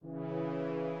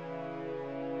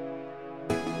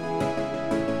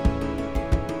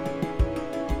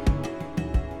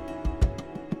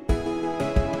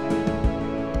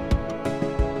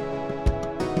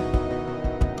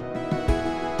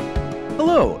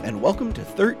and welcome to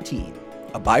 13,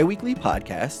 a bi-weekly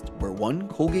podcast where one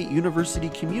Colgate University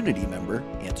community member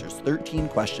answers 13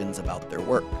 questions about their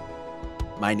work.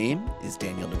 My name is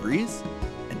Daniel DeVries,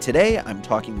 and today I'm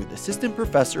talking with Assistant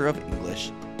Professor of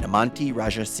English, Namanti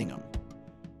Rajasingham.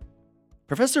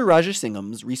 Professor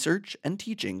Rajasingham's research and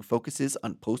teaching focuses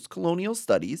on post-colonial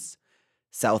studies,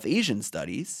 South Asian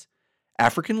studies,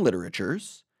 African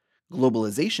literatures,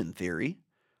 globalization theory,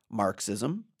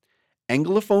 Marxism,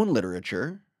 Anglophone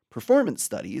literature, performance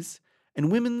studies,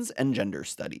 and women's and gender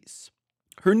studies.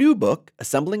 Her new book,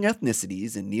 Assembling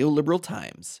Ethnicities in Neoliberal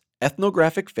Times,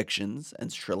 Ethnographic Fictions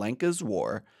and Sri Lanka's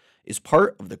War, is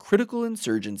part of the Critical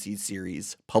Insurgency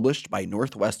series published by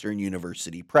Northwestern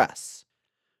University Press.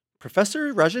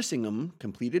 Professor Rajasingham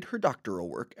completed her doctoral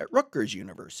work at Rutgers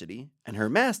University and her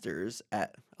master's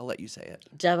at, I'll let you say it,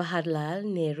 Jawaharlal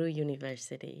Nehru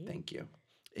University. Thank you,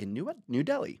 in New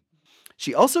Delhi.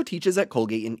 She also teaches at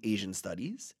Colgate in Asian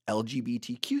Studies,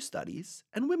 LGBTQ Studies,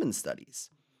 and Women's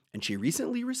Studies. And she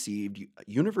recently received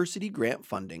university grant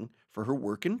funding for her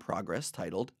work in progress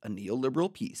titled A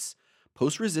Neoliberal Peace,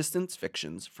 Post-Resistance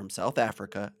Fictions from South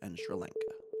Africa and Sri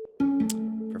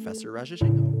Lanka. Professor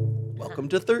Rajasingham, welcome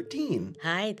to 13.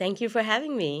 Hi, thank you for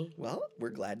having me. Well,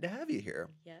 we're glad to have you here.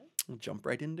 Yeah. We'll jump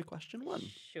right into question one.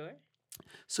 Sure.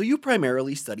 So you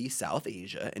primarily study South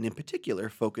Asia and in particular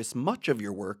focus much of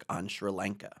your work on Sri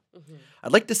Lanka. Mm-hmm.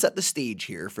 I'd like to set the stage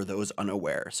here for those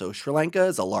unaware. So Sri Lanka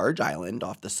is a large island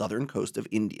off the southern coast of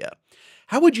India.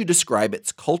 How would you describe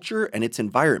its culture and its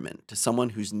environment to someone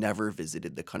who's never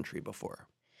visited the country before?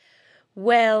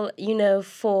 Well,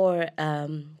 for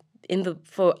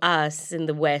us in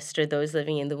the West or those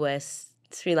living in the West,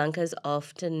 Sri Lanka is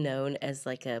often known as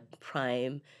like a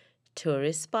prime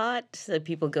tourist spot. So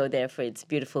people go there for its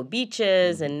beautiful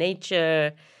beaches and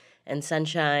nature and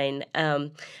sunshine.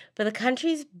 But the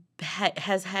country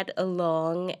has had a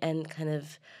long and kind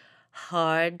of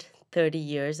hard 30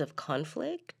 years of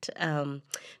conflict.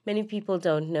 Many people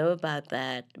don't know about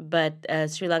that. But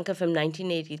Sri Lanka from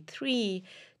 1983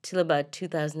 till about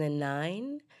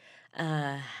 2009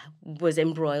 was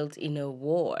embroiled in a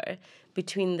war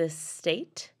between the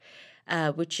state,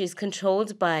 which is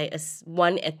controlled by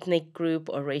one ethnic group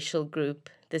or racial group,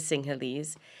 the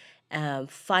Sinhalese,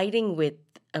 fighting with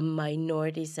a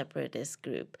minority separatist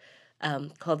group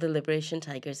called the Liberation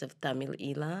Tigers of Tamil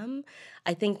Eelam.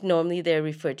 I think normally they're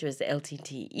referred to as the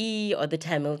LTTE or the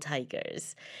Tamil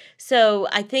Tigers. So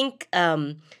I think,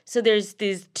 so there's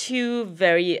these two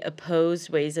very opposed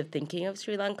ways of thinking of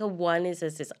Sri Lanka. One is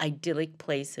as this idyllic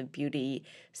place of beauty,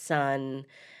 sun,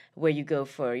 where you go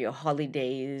for your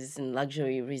holidays and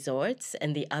luxury resorts.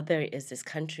 And the other is this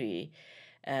country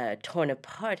torn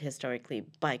apart historically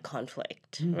by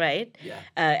conflict, right? Yeah.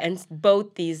 And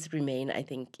both these remain, I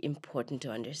think, important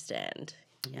to understand.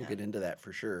 We'll get into that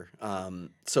for sure.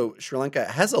 So Sri Lanka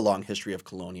has a long history of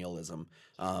colonialism,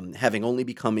 having only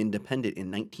become independent in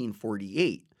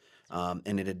 1948,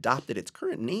 and it adopted its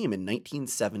current name in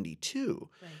 1972.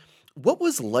 Right. What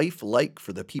was life like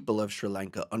for the people of Sri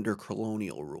Lanka under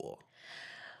colonial rule?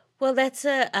 Well, that's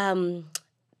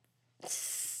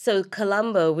so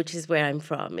Colombo, which is where I'm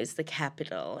from, is the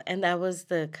capital, and that was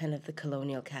the kind of the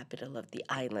colonial capital of the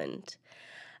island.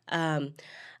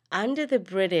 Under the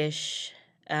British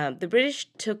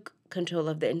took control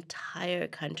of the entire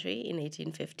country in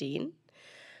 1815,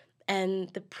 and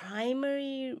the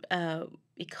primary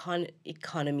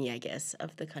economy, I guess,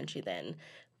 of the country then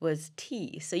was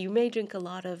tea. So you may drink a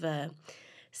lot of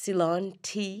Ceylon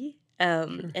tea,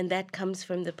 and that comes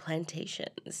from the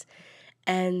plantations.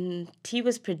 And tea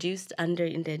was produced under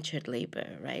indentured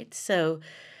labor, right? So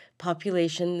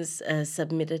populations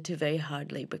submitted to very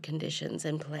hard labor conditions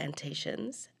and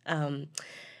plantations.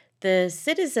 The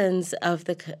citizens of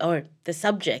the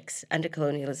subjects under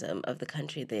colonialism of the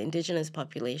country, the indigenous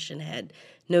population had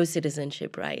no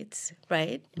citizenship rights,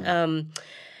 right?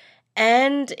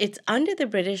 And it's under the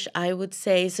British, I would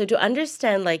say. So to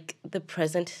understand like the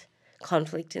present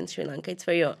conflict in Sri Lanka, it's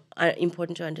very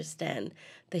important to understand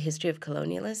the history of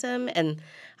colonialism. And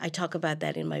I talk about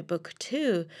that in my book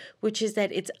too, which is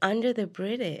that it's under the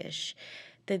British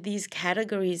that these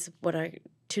categories, what are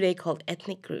today called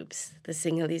ethnic groups, the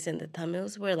Sinhalese and the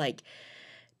Tamils, were like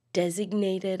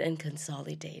designated and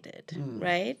consolidated,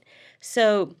 right?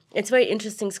 So it's very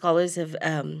interesting. Scholars have,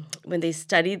 when they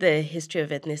study the history of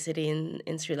ethnicity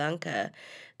in Sri Lanka,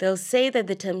 they'll say that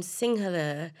the term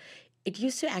Sinhala, it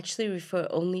used to actually refer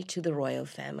only to the royal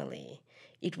family.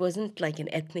 It wasn't like an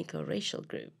ethnic or racial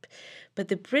group. But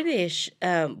the British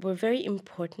were very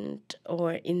important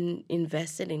or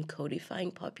invested in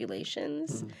codifying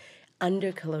populations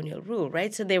under colonial rule,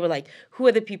 right? So they were like, who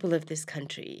are the people of this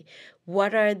country?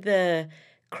 What are the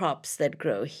crops that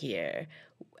grow here?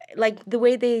 Like the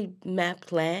way they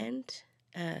mapped land,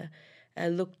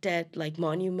 looked at like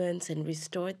monuments and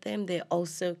restored them, they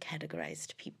also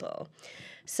categorized people.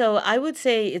 So I would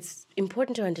say it's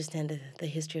important to understand the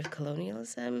history of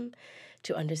colonialism,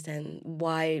 to understand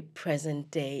why present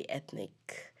day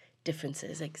ethnic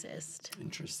differences exist.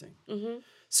 Interesting.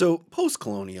 So,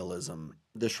 post-colonialism,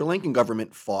 the Sri Lankan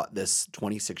government fought this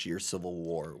 26-year civil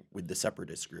war with the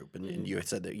separatist group, and you had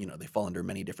said that they fall under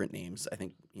many different names. I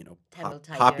think Tamil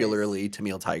Tigers. popularly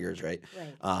Tamil Tigers, right?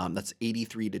 Right. That's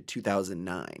 83 to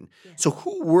 2009. Yeah. So,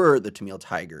 who were the Tamil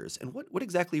Tigers, and what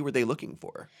exactly were they looking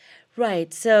for?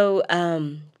 Right. So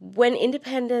when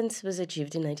independence was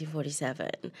achieved in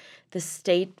 1947, the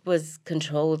state was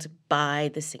controlled by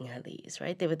the Sinhalese,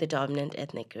 right? They were the dominant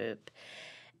ethnic group.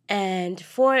 And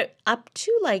for up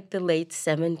to like the late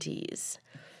 70s,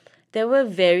 there were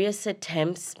various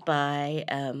attempts by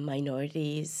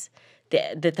minorities,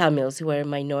 the Tamils who were a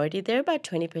minority. They're about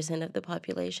 20% of the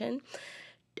population.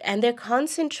 And they're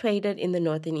concentrated in the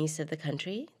north and east of the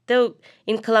country. Though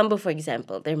in Colombo, for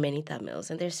example, there are many Tamils,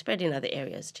 and they're spread in other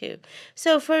areas too.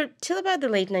 So till about the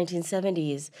late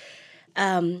 1970s,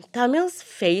 Tamils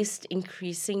faced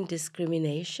increasing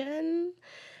discrimination,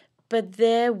 but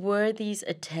there were these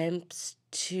attempts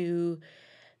to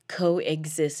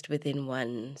coexist within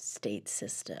one state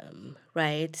system,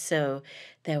 right? So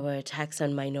there were attacks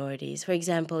on minorities. For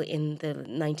example, in the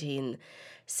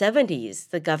 1970s,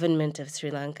 the government of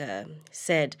Sri Lanka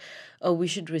said, oh, we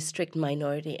should restrict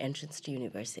minority entrance to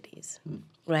universities,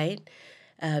 right?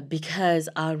 Because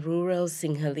our rural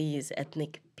Sinhalese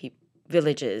ethnic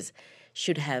villages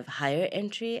should have higher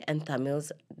entry, and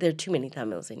Tamils, there are too many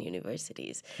Tamils in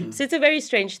universities. So it's a very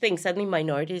strange thing. Suddenly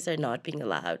minorities are not being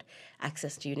allowed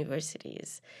access to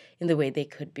universities in the way they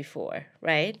could before,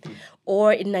 right?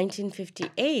 Or in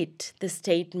 1958, the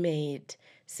state made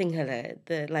Sinhala,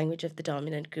 the language of the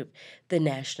dominant group, the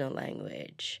national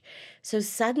language. So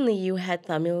suddenly you had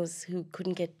Tamils who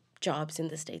couldn't get jobs in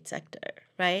the state sector,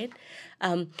 right?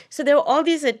 So there were all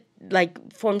these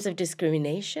like forms of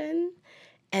discrimination,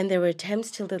 and there were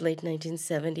attempts till the late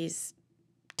 1970s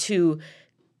to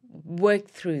work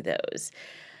through those.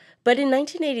 But in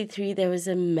 1983, there was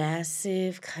a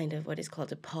massive kind of what is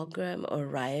called a pogrom or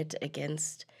riot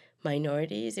against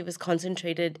minorities. It was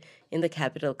concentrated in the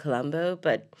capital, Colombo,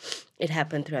 but it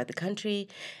happened throughout the country.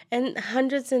 And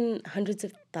hundreds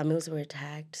of Tamils were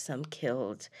attacked, some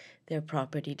killed, their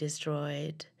property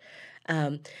destroyed.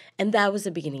 And that was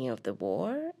the beginning of the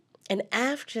war. And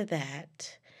after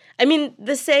that, I mean,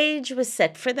 the stage was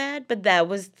set for that, but that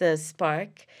was the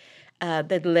spark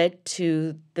that led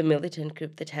to the militant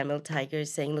group, the Tamil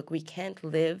Tigers, saying, look, we can't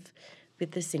live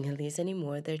with the Sinhalese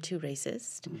anymore. They're too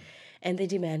racist. And they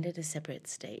demanded a separate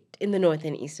state in the north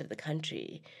and east of the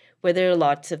country, where there are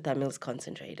lots of Tamils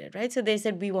concentrated, right? So they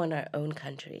said, we want our own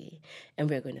country, and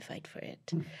we're going to fight for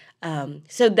it.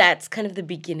 So that's kind of the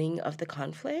beginning of the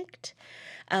conflict.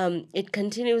 It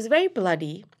continued. It was very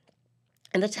bloody.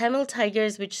 And the Tamil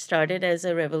Tigers, which started as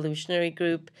a revolutionary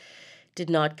group, did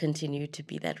not continue to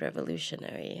be that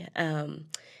revolutionary.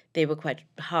 They were quite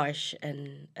harsh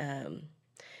and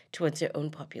towards their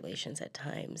own populations at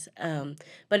times.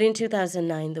 But in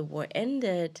 2009, the war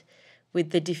ended with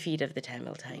the defeat of the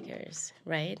Tamil Tigers,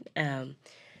 right?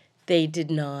 They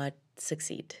did not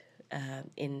succeed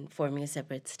in forming a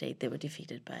separate state. They were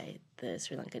defeated by the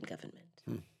Sri Lankan government.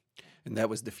 And that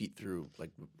was defeat through like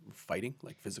fighting,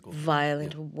 like physical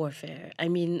violent warfare. I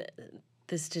mean,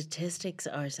 the statistics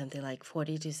are something like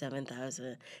 40 to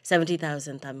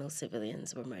 70,000 Tamil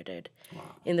civilians were murdered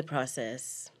in the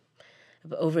process.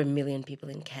 Over 1 million people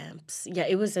in camps. Yeah,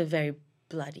 it was a very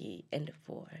bloody end of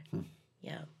war.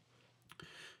 Yeah.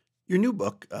 Your new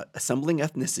book, Assembling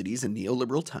Ethnicities in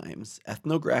Neoliberal Times,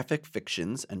 Ethnographic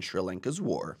Fictions and Sri Lanka's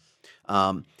War.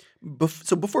 So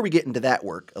before we get into that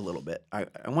work a little bit, I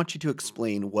want you to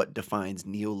explain what defines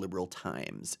neoliberal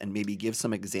times and maybe give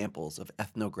some examples of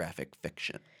ethnographic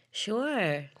fiction.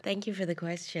 Sure. Thank you for the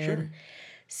question. Sure.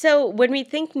 So when we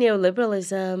think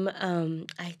neoliberalism,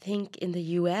 I think in the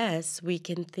U.S. we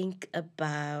can think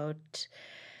about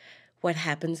what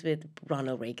happens with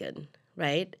Ronald Reagan,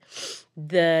 right?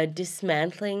 The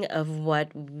dismantling of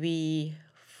what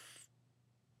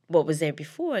was there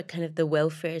before, kind of the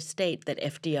welfare state that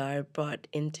FDR brought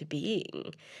into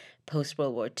being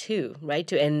post-World War II, right?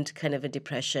 To end kind of a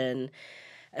depression,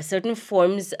 certain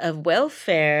forms of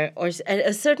welfare, or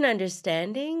a certain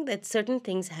understanding that certain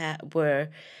things had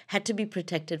to be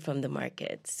protected from the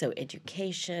market. So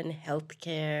education,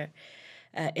 healthcare,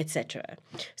 etc.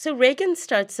 So Reagan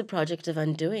starts the project of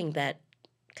undoing that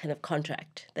kind of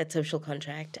contract, that social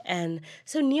contract. And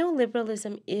so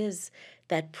neoliberalism is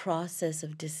that process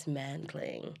of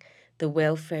dismantling the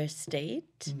welfare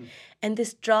state and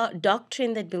this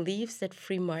doctrine that believes that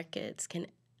free markets can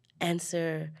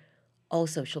answer all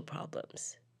social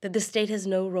problems, that the state has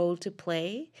no role to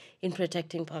play in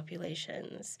protecting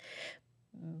populations,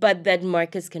 but that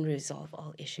markets can resolve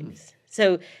all issues.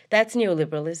 So that's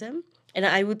neoliberalism. And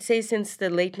I would say since the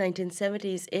late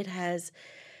 1970s, it has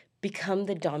become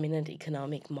the dominant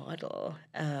economic model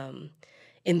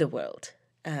in the world.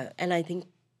 And I think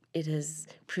it has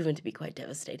proven to be quite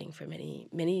devastating for many,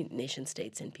 many nation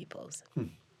states and peoples.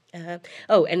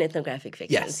 And ethnographic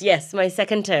fictions. Yes, my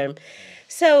second term.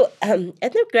 So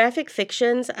ethnographic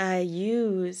fictions I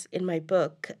use in my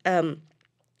book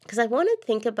because I want to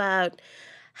think about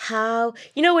how,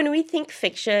 when we think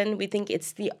fiction, we think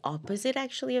it's the opposite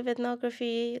actually of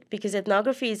ethnography, because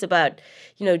ethnography is about,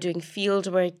 doing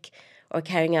field work or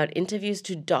carrying out interviews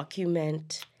to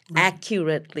document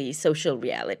accurately social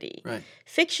reality. Right.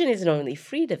 Fiction is normally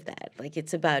freed of that. Like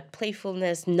it's about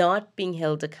playfulness, not being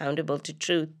held accountable to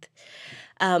truth.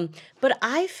 But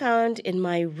I found in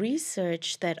my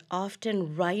research that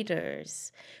often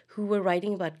writers who were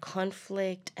writing about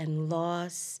conflict and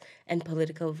loss and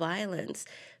political violence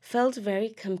felt very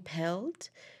compelled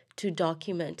to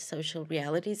document social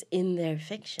realities in their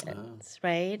fictions,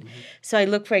 right? So I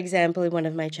look, for example, in one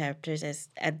of my chapters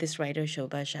at this writer,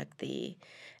 Shobha Shakti,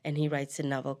 and he writes a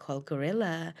novel called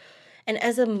Gorilla. And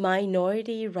as a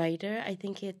minority writer, I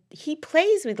think he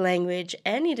plays with language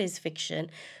and it is fiction,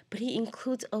 but he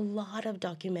includes a lot of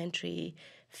documentary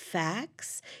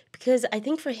facts because I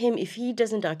think for him, if he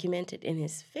doesn't document it in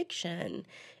his fiction,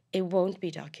 it won't be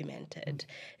documented.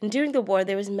 And during the war,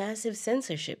 there was massive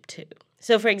censorship too.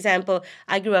 So, for example,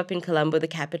 I grew up in Colombo, the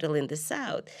capital in the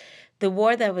South. The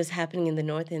war that was happening in the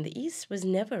North and the East was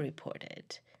never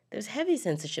reported. There was heavy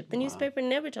censorship. The newspaper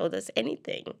never told us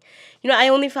anything. I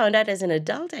only found out as an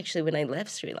adult, actually, when I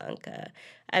left Sri Lanka.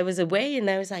 I was away and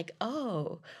I was like,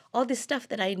 oh, all this stuff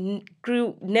that I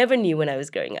never knew when I was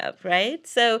growing up, right?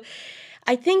 So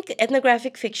I think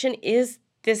ethnographic fiction is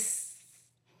this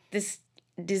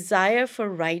desire for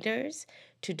writers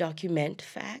to document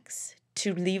facts,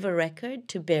 to leave a record,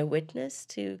 to bear witness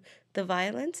to the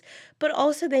violence, but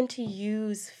also then to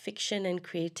use fiction and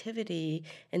creativity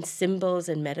and symbols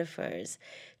and metaphors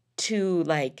to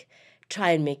try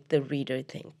and make the reader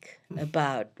think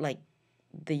about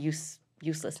the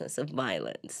uselessness of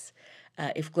violence,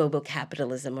 if global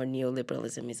capitalism or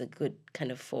neoliberalism is a good kind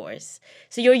of force.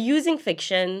 So you're using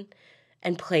fiction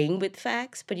and playing with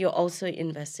facts, but you're also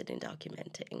invested in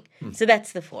documenting. So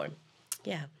that's the form.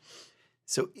 Yeah.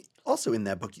 So also in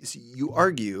that book, you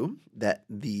argue that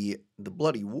the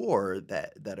bloody war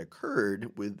that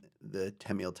occurred with the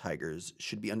Tamil Tigers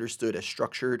should be understood as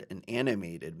structured and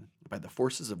animated by the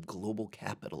forces of global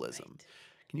capitalism. Right.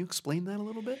 Can you explain that a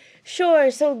little bit? Sure.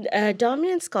 So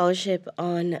dominant scholarship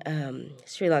on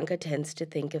Sri Lanka tends to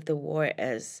think of the war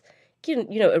as,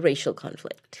 a racial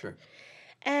conflict. Sure.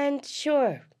 And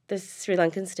sure, the Sri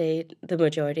Lankan state, the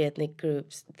majority ethnic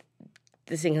groups,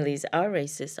 the Sinhalese are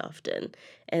racist often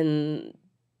and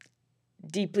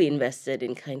deeply invested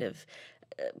in kind of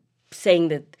saying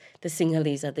that the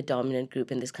Sinhalese are the dominant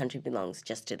group and this country belongs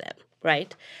just to them,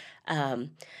 right?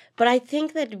 But I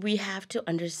think that we have to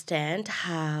understand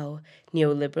how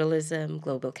neoliberalism,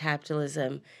 global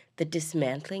capitalism, the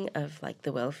dismantling of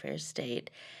the welfare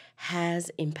state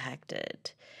has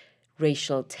impacted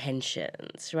racial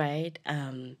tensions, right?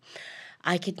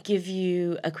 I could give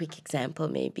you a quick example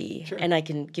maybe, Sure. And I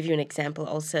can give you an example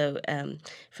also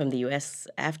from the U.S.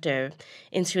 after.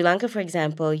 In Sri Lanka, for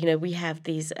example, we have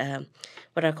these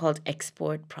what are called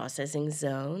export processing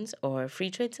zones or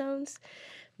free trade zones,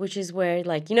 which is where,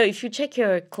 if you check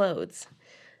your clothes,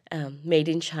 made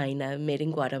in China, made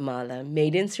in Guatemala,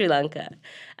 made in Sri Lanka,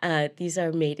 these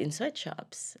are made in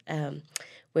sweatshops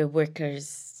where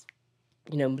workers,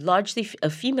 largely a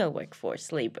female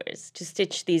workforce labors to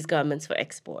stitch these garments for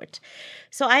export.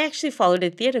 So I actually followed a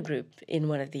theater group in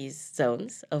one of these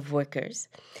zones of workers.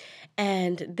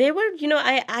 And they were,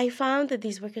 I found that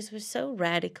these workers were so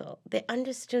radical. They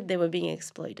understood they were being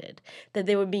exploited, that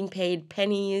they were being paid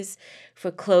pennies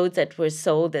for clothes that were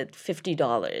sold at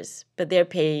 $50, but their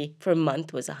pay for a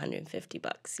month was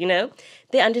 $150,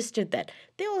 They understood that.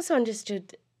 They also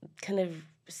understood kind of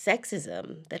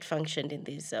sexism that functioned in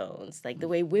these zones, the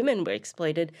way women were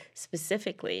exploited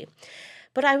specifically.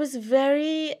 But I was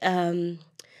very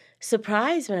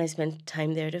surprised when I spent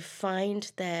time there to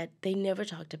find that they never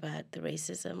talked about the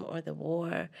racism or the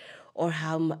war or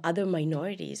how other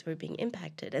minorities were being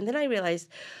impacted. And then I realized,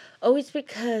 oh, it's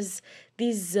because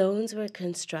these zones were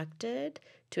constructed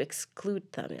to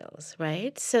exclude Tamils,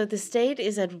 right? So the state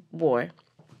is at war.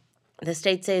 The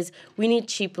state says, we need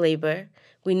cheap labor.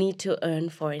 We need to earn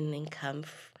foreign income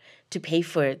to pay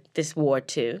for this war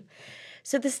too.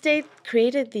 So the state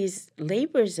created these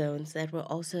labor zones that were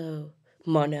also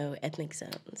mono-ethnic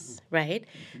zones, right?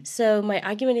 So my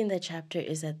argument in that chapter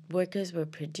is that workers were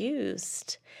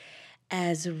produced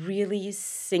as really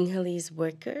Sinhalese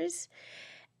workers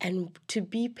and to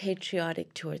be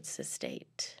patriotic towards the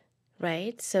state,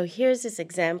 right? So here's this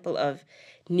example of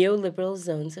neoliberal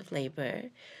zones of labor,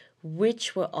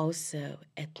 which were also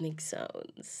ethnic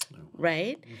zones,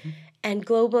 right? And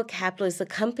global capitalists, the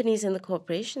companies and the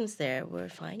corporations there were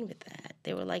fine with that.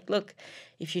 They were like, look,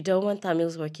 if you don't want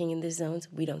Tamils working in these zones,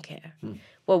 we don't care.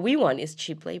 What we want is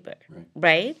cheap labor,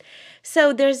 right?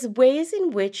 So there's ways in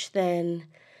which then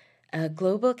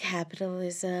global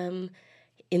capitalism,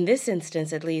 in this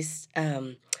instance at least,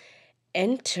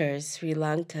 enters Sri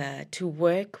Lanka to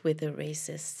work with a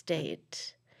racist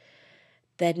state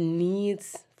that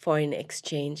needs foreign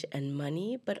exchange and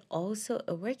money, but also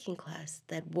a working class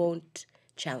that won't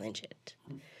challenge it.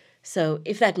 So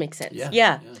if that makes sense. Yeah.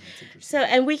 That's interesting. So,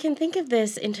 and we can think of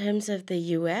this in terms of the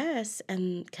U.S.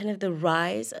 and kind of the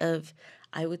rise of,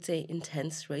 I would say,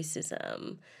 intense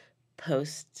racism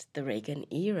post the Reagan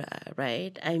era,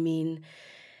 right? I mean,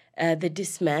 the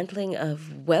dismantling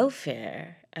of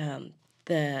welfare,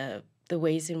 the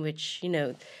ways in which, you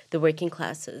know, the working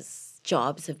classes'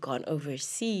 jobs have gone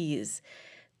overseas,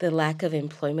 the lack of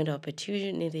employment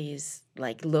opportunities,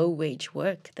 like low-wage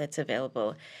work that's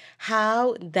available,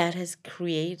 how that has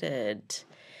created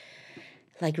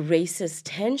like racist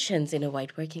tensions in a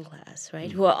white working class,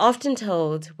 right? Who are often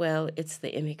told, well, it's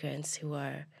the immigrants who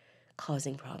are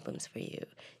causing problems for you.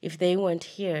 If they weren't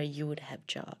here, you would have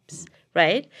jobs,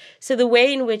 right? So the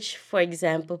way in which, for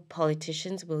example,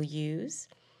 politicians will use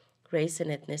race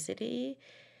and ethnicity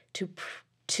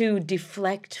to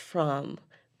deflect from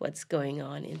what's going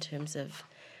on in terms of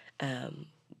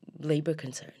labor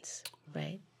concerns,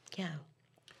 right? Yeah.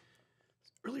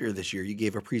 Earlier this year, you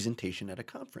gave a presentation at a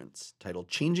conference titled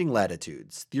Changing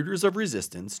Latitudes, Theaters of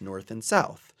Resistance, North and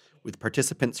South, with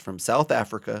participants from South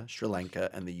Africa, Sri Lanka,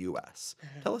 and the U.S.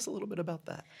 Tell us a little bit about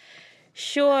that.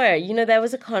 Sure. You know, that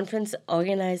was a conference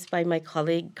organized by my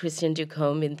colleague Christian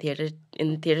Ducombe in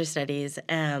theater studies.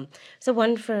 It's a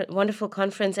wonderful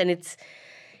conference, and it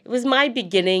was my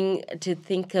beginning to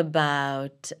think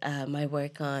about my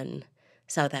work on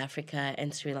South Africa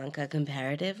and Sri Lanka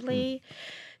comparatively.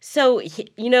 So,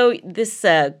 you know, this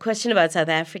question about South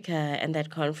Africa and that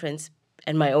conference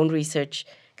and my own research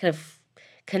kind of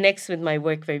connects with my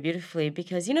work very beautifully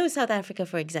because, you know, South Africa,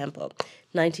 for example,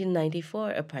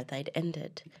 1994, apartheid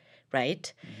ended,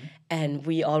 right? And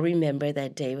we all remember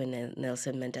that day when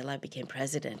Nelson Mandela became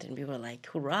president, and we were like,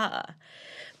 hurrah.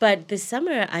 But this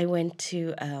summer, I went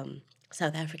to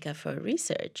South Africa for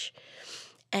research,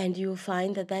 and you'll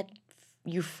find that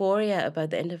euphoria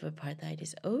about the end of apartheid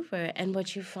is over. And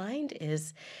what you find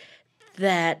is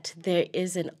that there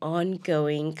is an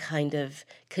ongoing kind of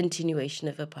continuation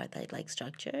of apartheid-like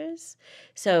structures.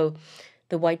 So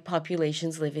the white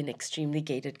populations live in extremely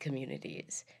gated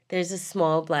communities. There's a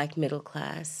small black middle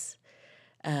class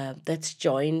that's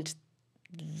joined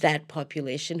that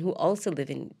population who also live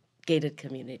in gated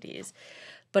communities.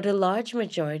 But a large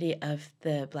majority of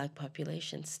the black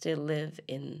population still live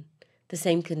in the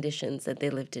same conditions that they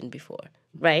lived in before,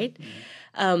 right?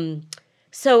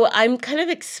 So I'm kind of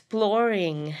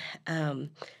exploring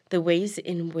the ways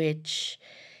in which,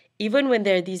 even when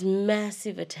there are these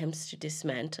massive attempts to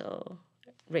dismantle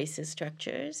racist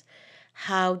structures,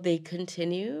 how they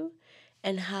continue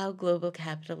and how global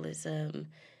capitalism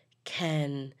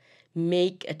can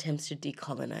make attempts to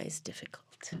decolonize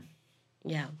difficult.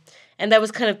 Yeah. And that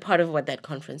was kind of part of what that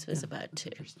conference was about, too.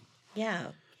 Interesting. Yeah.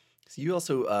 So you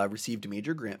also received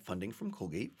major grant funding from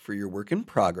Colgate for your work in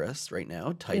progress right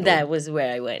now, titled... That was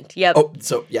where I went. Yep. Oh,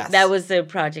 so yes. That was the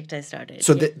project I started.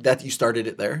 So that you started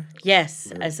it there?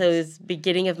 Yes. So the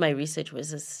beginning of my research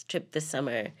was a trip this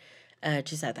summer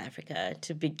to South Africa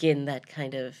to begin that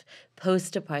kind of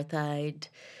post-apartheid,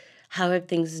 how have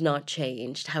things not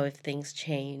changed, how have things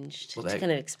changed, to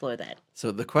kind of explore that.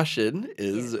 So the question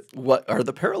is, what are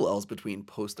the parallels between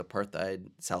post-apartheid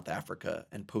South Africa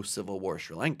and post-Civil War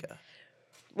Sri Lanka?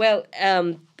 Well,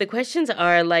 the questions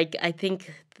are like, I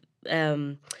think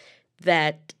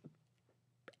that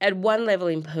at one level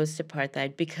in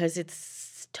post-apartheid, because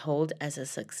it's told as a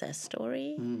success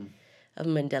story, of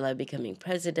Mandela becoming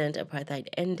president, apartheid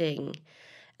ending,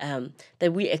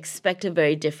 that we expect a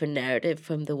very different narrative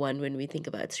from the one when we think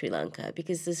about Sri Lanka,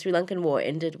 because the Sri Lankan war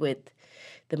ended with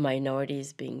the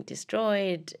minorities being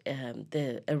destroyed, a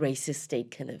racist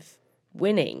state kind of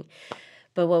winning.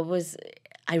 But what was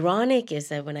ironic is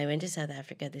that when I went to South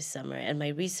Africa this summer, and my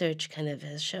research kind of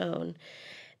has shown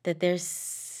that there's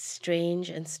strange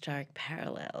and stark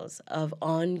parallels of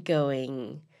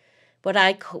ongoing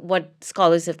what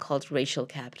scholars have called racial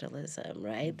capitalism,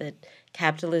 right? That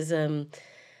capitalism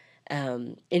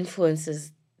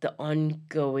influences the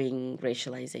ongoing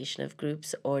racialization of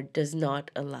groups or does not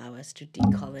allow us to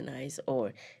decolonize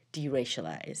or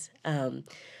deracialize.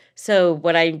 So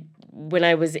when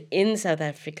I was in South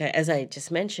Africa, as I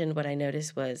just mentioned, what I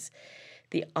noticed was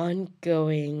the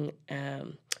ongoing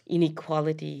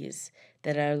inequalities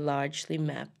that are largely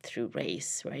mapped through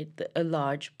race, right? A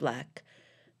large Black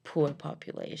poor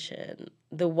population,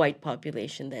 the white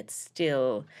population that's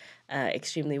still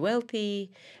extremely wealthy,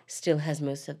 still has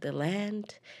most of the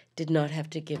land, did not have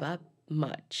to give up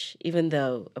much, even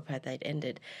though apartheid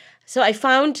ended. So I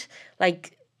found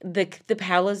like the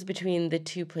parallels between the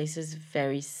two places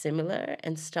very similar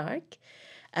and stark,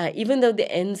 even though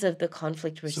the ends of the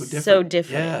conflict were so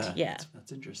different. Yeah,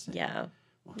 that's interesting. Yeah,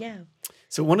 yeah.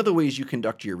 So one of the ways you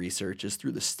conduct your research is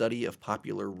through the study of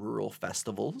popular rural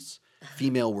festivals,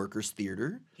 female workers'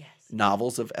 theater, Yes.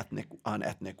 novels on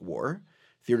ethnic war,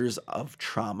 theaters of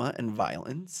trauma and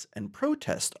violence, and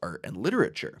protest art and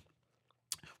literature.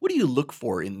 What do you look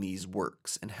for in these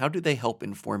works, and how do they help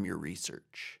inform your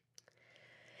research?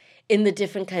 In the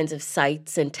different kinds of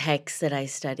sites and texts that I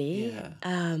study. Yeah.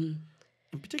 And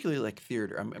particularly like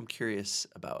theater, I'm curious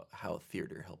about how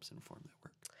theater helps inform that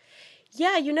work.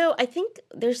 Yeah, I think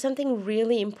there's something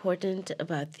really important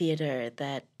about theater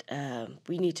that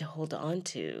we need to hold on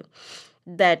to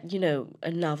that,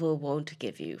 a novel won't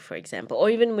give you, for example, or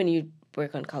even when you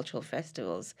work on cultural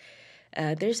festivals.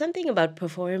 There's something about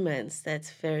performance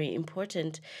that's very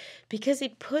important because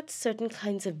it puts certain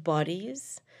kinds of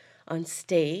bodies on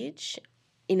stage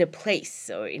in a place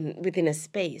or within a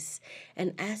space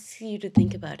and asks you to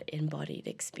think about embodied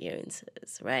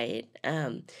experiences, right?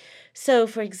 So,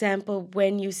 for example,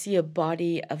 when you see a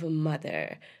body of a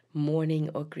mother mourning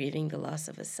or grieving the loss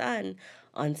of a son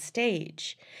on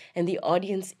stage, and the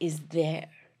audience is there,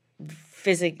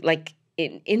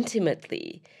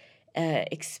 intimately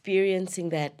experiencing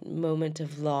that moment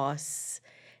of loss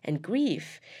and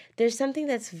grief, there's something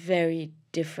that's very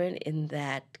different in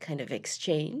that kind of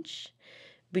exchange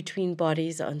between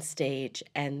bodies on stage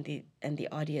and the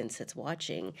audience that's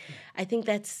watching. I think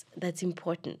that's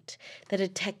important. That a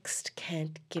text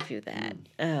can't give you that.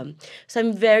 So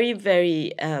I'm very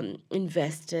very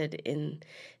invested in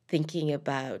thinking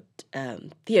about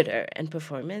theater and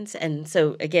performance. And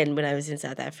so again, when I was in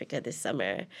South Africa this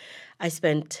summer, I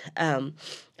spent a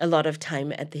lot of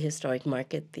time at the Historic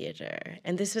Market Theater,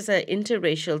 and this was an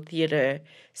interracial theater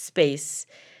space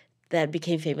that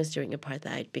became famous during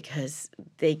apartheid because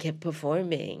they kept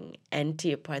performing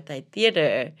anti-apartheid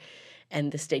theater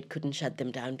and the state couldn't shut them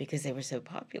down because they were so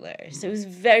popular. So it was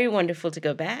very wonderful to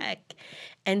go back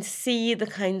and see the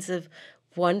kinds of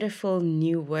wonderful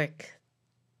new work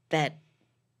that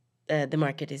the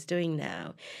market is doing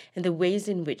now and the ways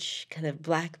in which kind of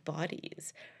Black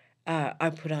bodies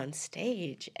are put on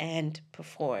stage and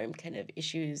perform kind of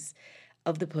issues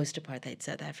of the post-apartheid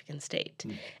South African state.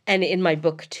 And in my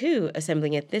book, too,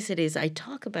 Assembling Ethnicities, I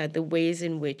talk about the ways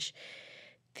in which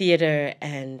theater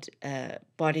and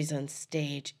bodies on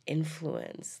stage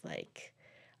influence, like,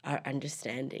 our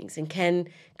understandings and can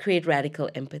create radical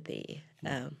empathy.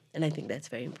 And I think that's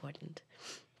very important.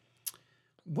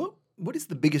 What is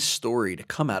the biggest story to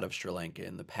come out of Sri Lanka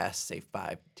in the past, say,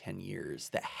 5-10 years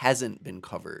that hasn't been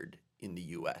covered in the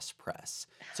U.S. press?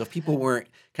 So if people weren't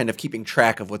kind of keeping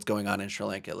track of what's going on in Sri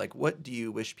Lanka, like what do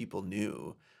you wish people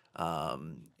knew?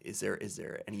 Is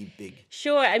there any big?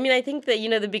 Sure. I mean, I think that,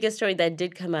 the biggest story that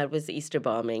did come out was the Easter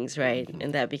bombings, right?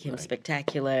 And that became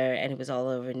spectacular, and it was all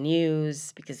over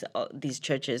news because these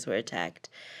churches were attacked.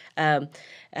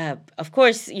 Of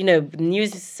course,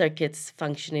 news circuits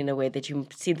function in a way that you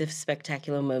see the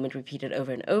spectacular moment repeated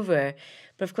over and over.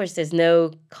 But of course, there's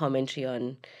no commentary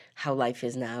on how life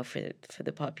is now for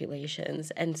the populations.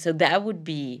 And so that would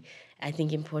be, I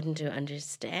think, important to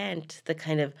understand the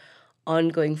kind of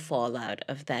ongoing fallout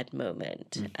of that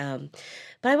moment. But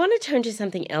I want to turn to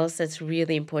something else that's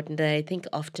really important that I think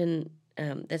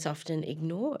that's often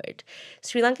ignored.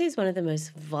 Sri Lanka is one of the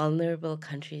most vulnerable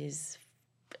countries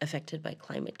affected by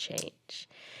climate change.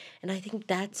 And I think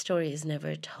that story is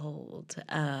never told.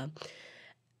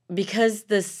 because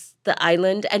the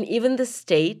island and even the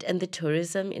state and the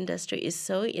tourism industry is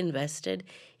so invested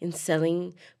in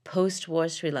selling post-war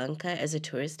Sri Lanka as a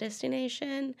tourist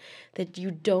destination that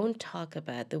you don't talk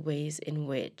about the ways in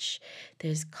which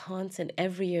there's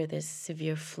every year there's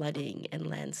severe flooding and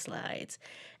landslides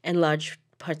and large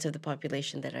parts of the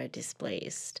population that are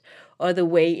displaced, or the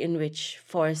way in which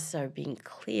forests are being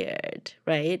cleared,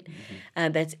 right?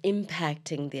 That's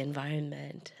impacting the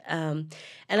environment. And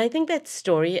I think that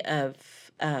story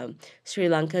of Sri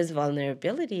Lanka's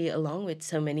vulnerability, along with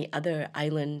so many other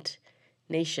island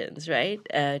nations, right,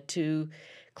 to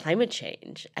climate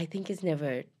change, I think is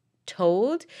never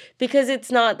told because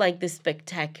it's not like this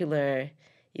spectacular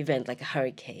event like a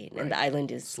hurricane and the island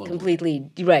is completely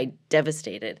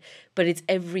devastated, but it's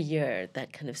every year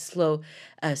that kind of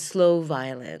slow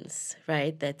violence,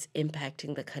 right, that's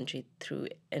impacting the country through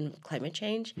climate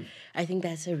change. I think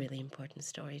that's a really important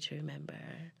story to remember.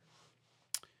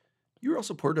 You were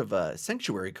also part of a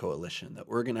sanctuary coalition that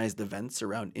organized events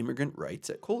around immigrant rights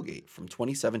at Colgate from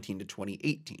 2017 to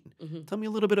 2018. Tell me a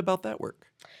little bit about that work.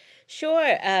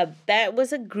 Sure. That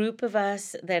was a group of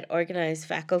us that organized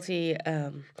faculty,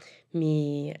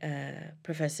 me,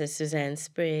 Professor Suzanne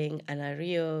Spring, Ana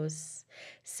Rios,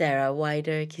 Sarah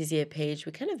Wider, Kizia Page.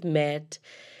 We kind of met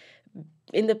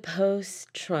in the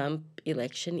post-Trump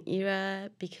election era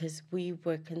because we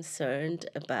were concerned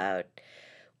about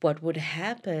what would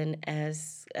happen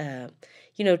as,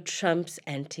 Trump's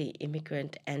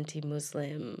anti-immigrant,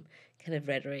 anti-Muslim kind of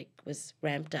rhetoric was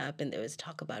ramped up, and there was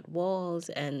talk about walls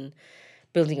and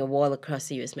building a wall across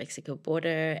the U.S.-Mexico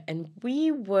border. And we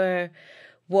were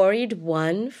worried,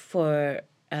 one, for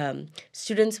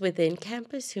students within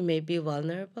campus who may be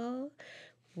vulnerable.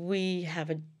 We have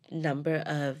a number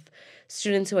of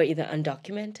students who are either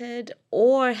undocumented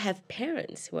or have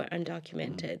parents who are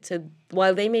undocumented. So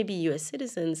while they may be U.S.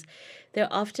 citizens,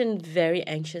 they're often very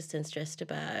anxious and stressed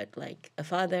about like a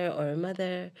father or a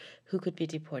mother who could be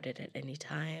deported at any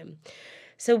time.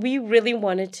 So we really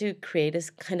wanted to create a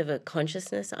kind of a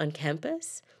consciousness on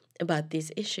campus about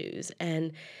these issues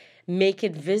and make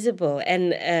it visible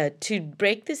and to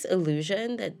break this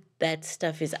illusion that that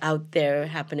stuff is out there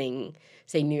happening,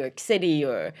 say, New York City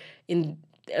or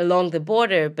along the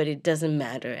border, but it doesn't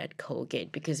matter at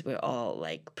Colgate because we're all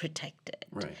like protected.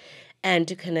 Right. And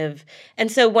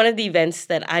so one of the events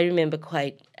that I remember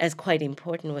quite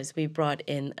important was we brought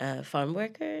in farm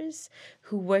workers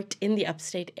who worked in the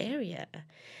upstate area,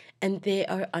 and they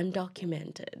are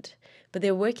undocumented, but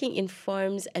they're working in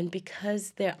farms, and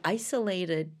because they're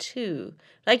isolated too,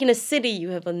 like in a city, you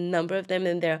have a number of them,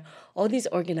 and there are all these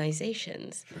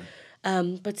organizations.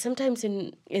 Sure. But sometimes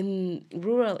in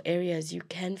rural areas, you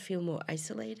can feel more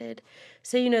isolated.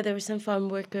 So, there were some farm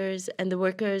workers, and the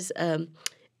workers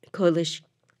coalition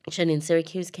in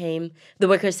Syracuse came, the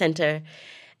Workers' Center,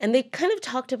 and they kind of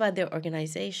talked about their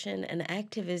organization and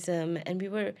activism, and we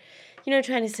were,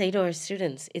 trying to say to our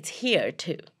students, it's here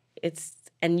too.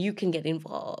 And you can get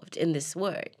involved in this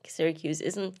work. Syracuse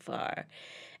isn't far,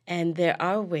 and there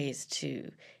are ways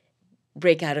to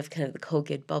break out of kind of the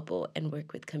Colgate bubble and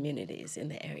work with communities in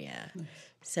the area. Nice.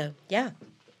 So, yeah.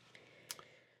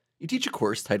 You teach a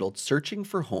course titled Searching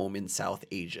for Home in South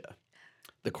Asia.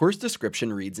 The course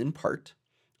description reads in part,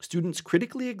 students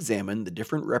critically examine the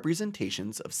different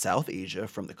representations of South Asia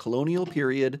from the colonial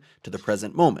period to the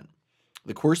present moment.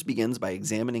 The course begins by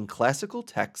examining classical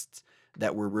texts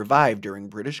that were revived during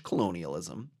British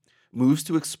colonialism, moves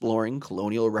to exploring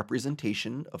colonial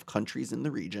representation of countries in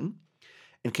the region,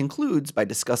 and concludes by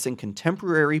discussing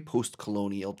contemporary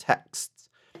post-colonial texts.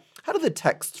 How do the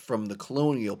texts from the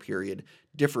colonial period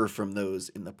differ from those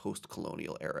in the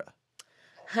post-colonial era?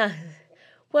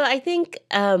 Well, I think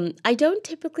I don't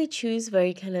typically choose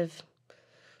very kind of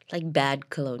like bad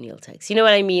colonial texts. You know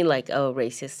what I mean? Like,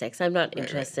 racist texts. I'm not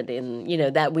interested in,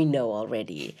 that we know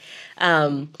already.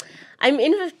 I'm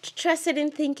interested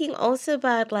in thinking also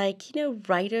about like,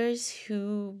 writers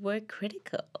who were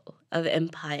critical of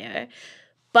empire,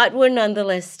 but were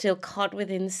nonetheless still caught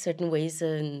within certain ways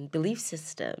and belief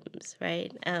systems,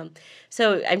 right?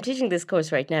 So I'm teaching this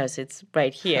course right now, so it's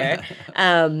right here.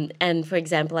 And for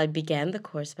example, I began the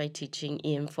course by teaching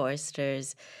E.M.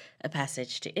 Forster's A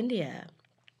Passage to India.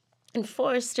 And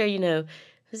Forster,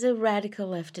 was a radical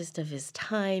leftist of his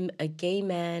time, a gay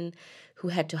man who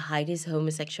had to hide his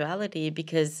homosexuality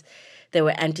because there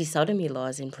were anti-sodomy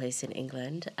laws in place in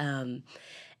England.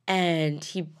 And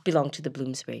he belonged to the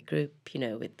Bloomsbury Group,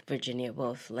 with Virginia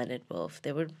Woolf, Leonard Woolf.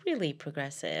 They were really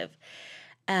progressive.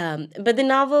 But the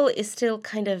novel is still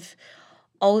kind of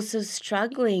also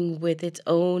struggling with its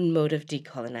own mode of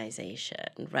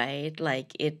decolonization, right?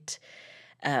 Like it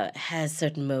has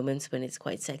certain moments when it's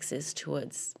quite sexist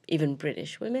towards even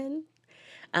British women.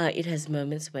 It has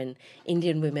moments when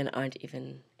Indian women aren't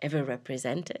even ever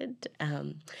represented.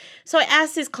 So I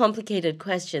ask these complicated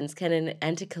questions. Can an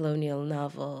anti-colonial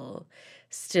novel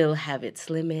still have its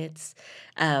limits?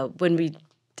 When we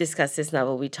discussed this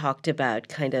novel, we talked about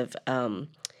kind of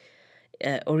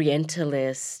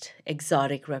Orientalist,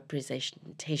 exotic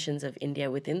representations of India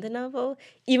within the novel,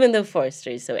 even though Forster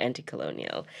is so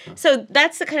anti-colonial. So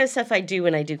that's the kind of stuff I do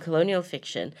when I do colonial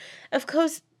fiction. Of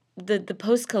course, the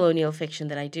post-colonial fiction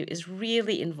that I do is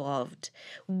really involved,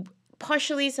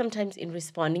 partially sometimes in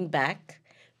responding back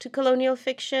to colonial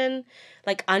fiction,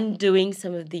 like undoing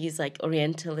some of these like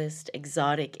Orientalist,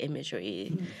 exotic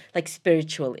imagery, like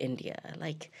spiritual India.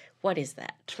 Like, what is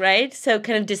that, right? So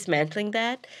kind of dismantling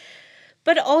that.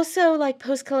 But also, like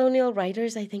post-colonial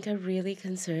writers, I think are really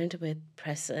concerned with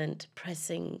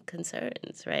pressing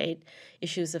concerns, right?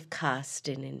 Issues of caste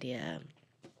in India,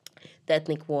 the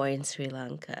ethnic war in Sri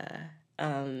Lanka,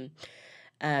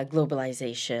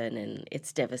 globalization and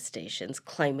its devastations,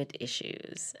 climate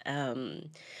issues.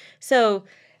 So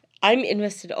I'm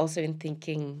interested also in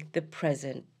thinking the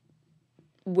present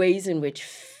ways in which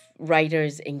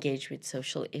writers engage with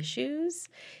social issues,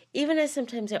 even as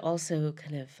sometimes they're also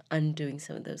kind of undoing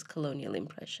some of those colonial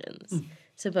impressions.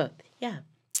 So both, yeah.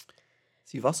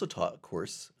 So you've also taught a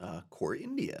course, Core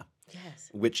India, Yes.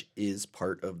 which is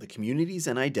part of the Communities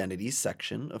and Identities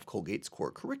section of Colgate's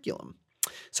core curriculum.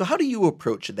 So how do you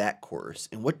approach that course,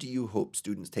 and what do you hope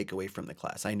students take away from the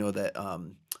class? I know that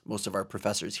most of our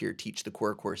professors here teach the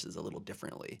core courses a little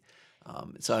differently.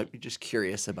 So I'm just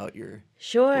curious about your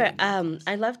Sure. Core India class.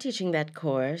 I love teaching that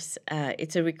course.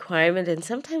 It's a requirement, and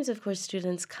sometimes, of course,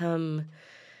 students come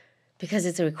because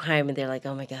it's a requirement. They're like,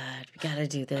 "Oh my God, we got to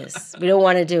do this. We don't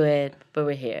want to do it, but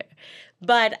we're here."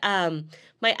 But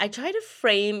I try to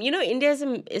frame. India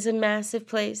is a massive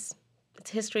place. Its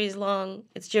history is long.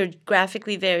 It's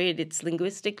geographically varied. It's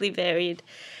linguistically varied.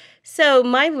 So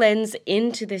my lens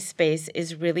into this space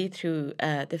is really through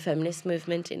the feminist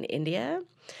movement in India.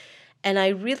 And I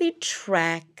really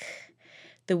track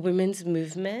the women's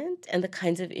movement and the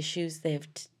kinds of issues they've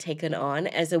taken on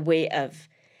as a way of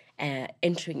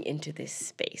entering into this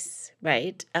space,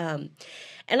 right? And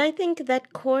I think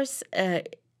that course,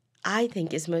 I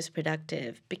think, is most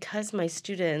productive because my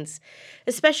students,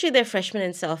 especially their freshmen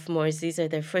and sophomores, these are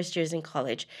their first years in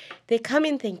college, they come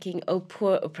in thinking, oh,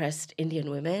 poor oppressed Indian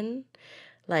women.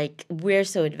 Like, we're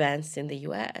so advanced in the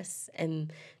US,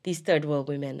 and these third world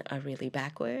women are really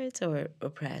backwards or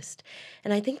oppressed.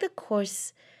 And I think the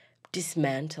course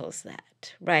dismantles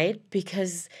that, right?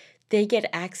 Because they get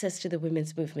access to the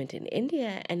women's movement in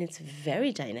India, and it's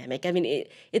very dynamic. I mean,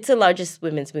 it's the largest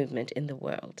women's movement in the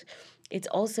world. It's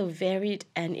also varied,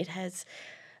 and it has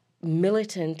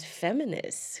militant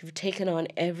feminists who've taken on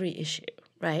every issue,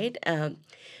 right?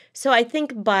 So I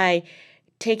think by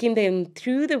taking them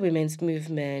through the women's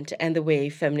movement and the way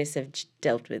feminists have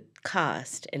dealt with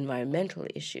caste, environmental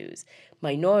issues,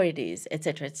 minorities, et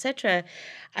cetera,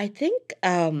 I think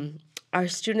our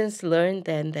students learn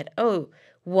then that,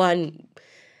 one,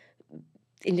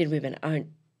 Indian women aren't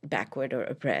backward or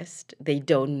oppressed. They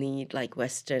don't need like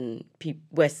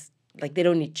they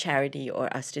don't need charity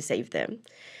or us to save them.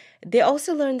 They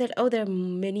also learn that, there are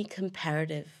many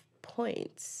comparative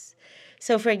points.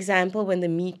 So, for example, when the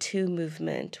Me Too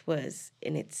movement was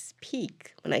in its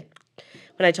peak, when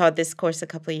I taught this course a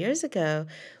couple of years ago,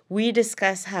 we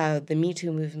discussed how the Me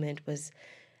Too movement was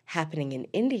happening in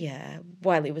India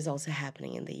while it was also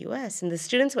happening in the US. And the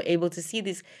students were able to see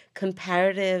these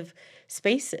comparative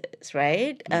spaces,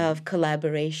 right, of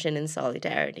collaboration and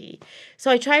solidarity.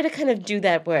 So I try to kind of do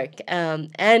that work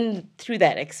and through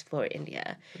that explore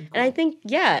India. Cool. And I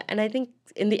think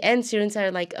in the end, students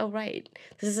are like, oh, right,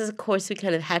 this is a course we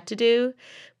kind of had to do,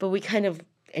 but we kind of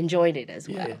enjoyed it as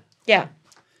well. Yeah.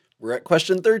 We're at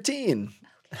question 13.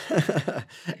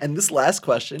 And this last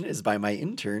question is by my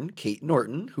intern, Kate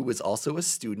Norton, who was also a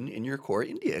student in your Core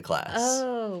India class.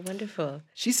 Oh, wonderful.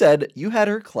 She said you had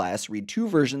her class read 2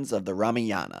 versions of the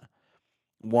Ramayana.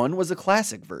 One was a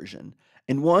classic version,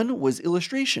 and one was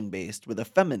illustration-based with a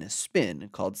feminist spin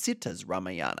called Sita's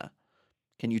Ramayana.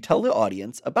 Can you tell the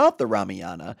audience about the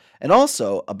Ramayana and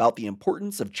also about the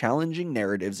importance of challenging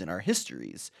narratives in our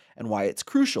histories and why it's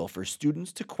crucial for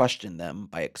students to question them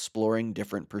by exploring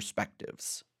different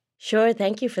perspectives? Sure,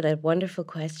 thank you for that wonderful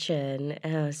question.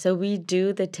 So we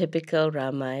do the typical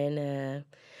Ramayana,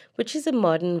 which is a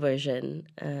modern version,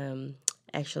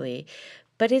 actually,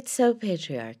 but it's so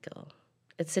patriarchal.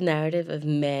 It's a narrative of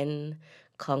men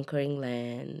conquering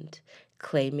land,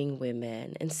 claiming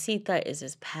women. And Sita is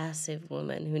this passive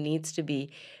woman who needs to be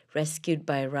rescued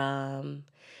by Ram.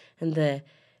 And the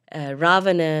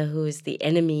Ravana, who is the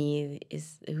enemy,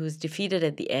 who's defeated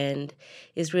at the end,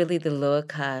 is really the lower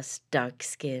caste,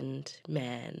 dark-skinned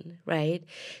man, right?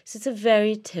 So it's a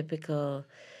very typical,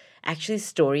 actually,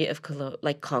 story of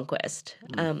conquest.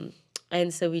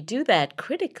 And so we do that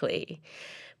critically.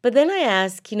 But then I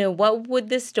ask, what would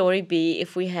this story be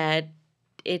if we had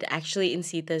it actually in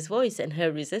Sita's voice and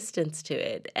her resistance to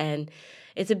it? And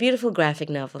it's a beautiful graphic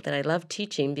novel that I love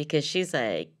teaching because she's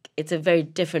like, it's a very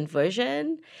different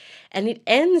version. And it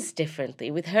ends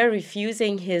differently with her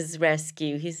refusing his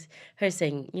rescue. Her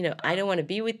saying, I don't want to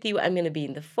be with you. I'm going to be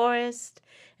in the forest.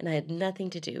 And I had nothing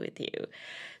to do with you.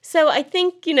 So I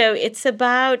think, it's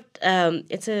about,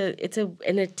 it's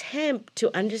an attempt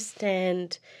to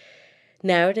understand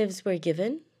narratives we're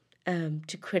given,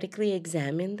 to critically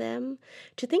examine them,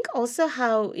 to think also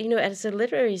how, as a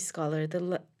literary scholar,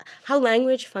 how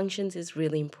language functions is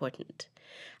really important.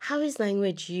 How is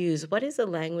language used? What is a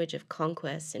language of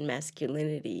conquest and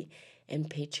masculinity and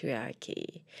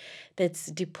patriarchy that's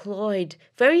deployed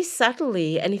very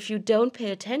subtly, and if you don't pay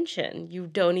attention, you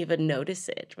don't even notice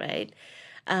it, right?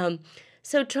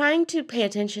 So trying to pay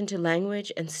attention to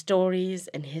language and stories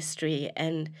and history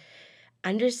and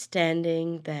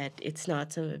understanding that it's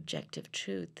not some objective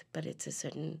truth, but it's a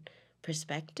certain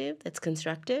perspective that's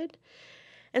constructed.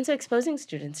 And so exposing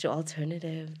students to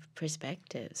alternative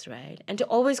perspectives, right? And to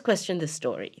always question the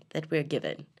story that we're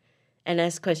given and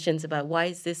ask questions about, why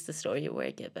is this the story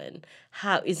we're given?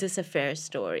 How is this a fair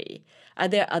story? Are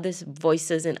there other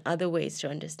voices and other ways to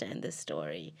understand this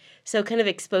story? So kind of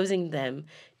exposing them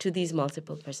to these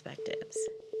multiple perspectives.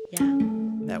 Yeah.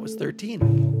 That was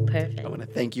 13. Perfect. I want to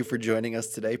thank you for joining us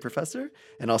today, Professor.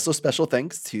 And also special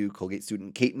thanks to Colgate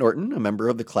student Kate Norton, a member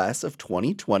of the class of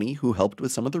 2020 who helped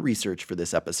with some of the research for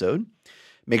this episode.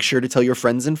 Make sure to tell your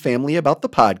friends and family about the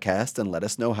podcast and let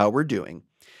us know how we're doing.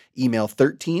 Email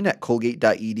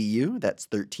 13@colgate.edu, that's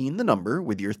 13 the number,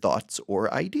 with your thoughts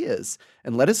or ideas.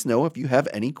 And let us know if you have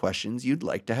any questions you'd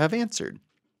like to have answered.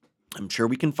 I'm sure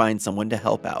we can find someone to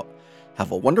help out.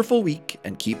 Have a wonderful week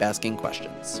and keep asking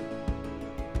questions.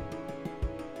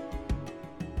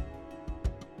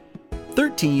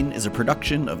 13 is a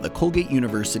production of the Colgate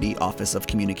University Office of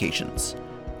Communications.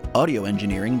 Audio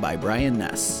engineering by Brian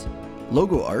Ness.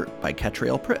 Logo art by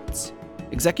Catrail Pritz.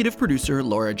 Executive producer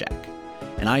Laura Jack.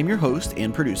 And I'm your host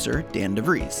and producer, Dan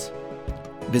DeVries.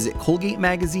 Visit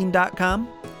colgatemagazine.com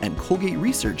and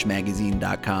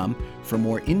colgateresearchmagazine.com for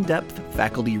more in-depth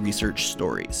faculty research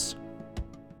stories.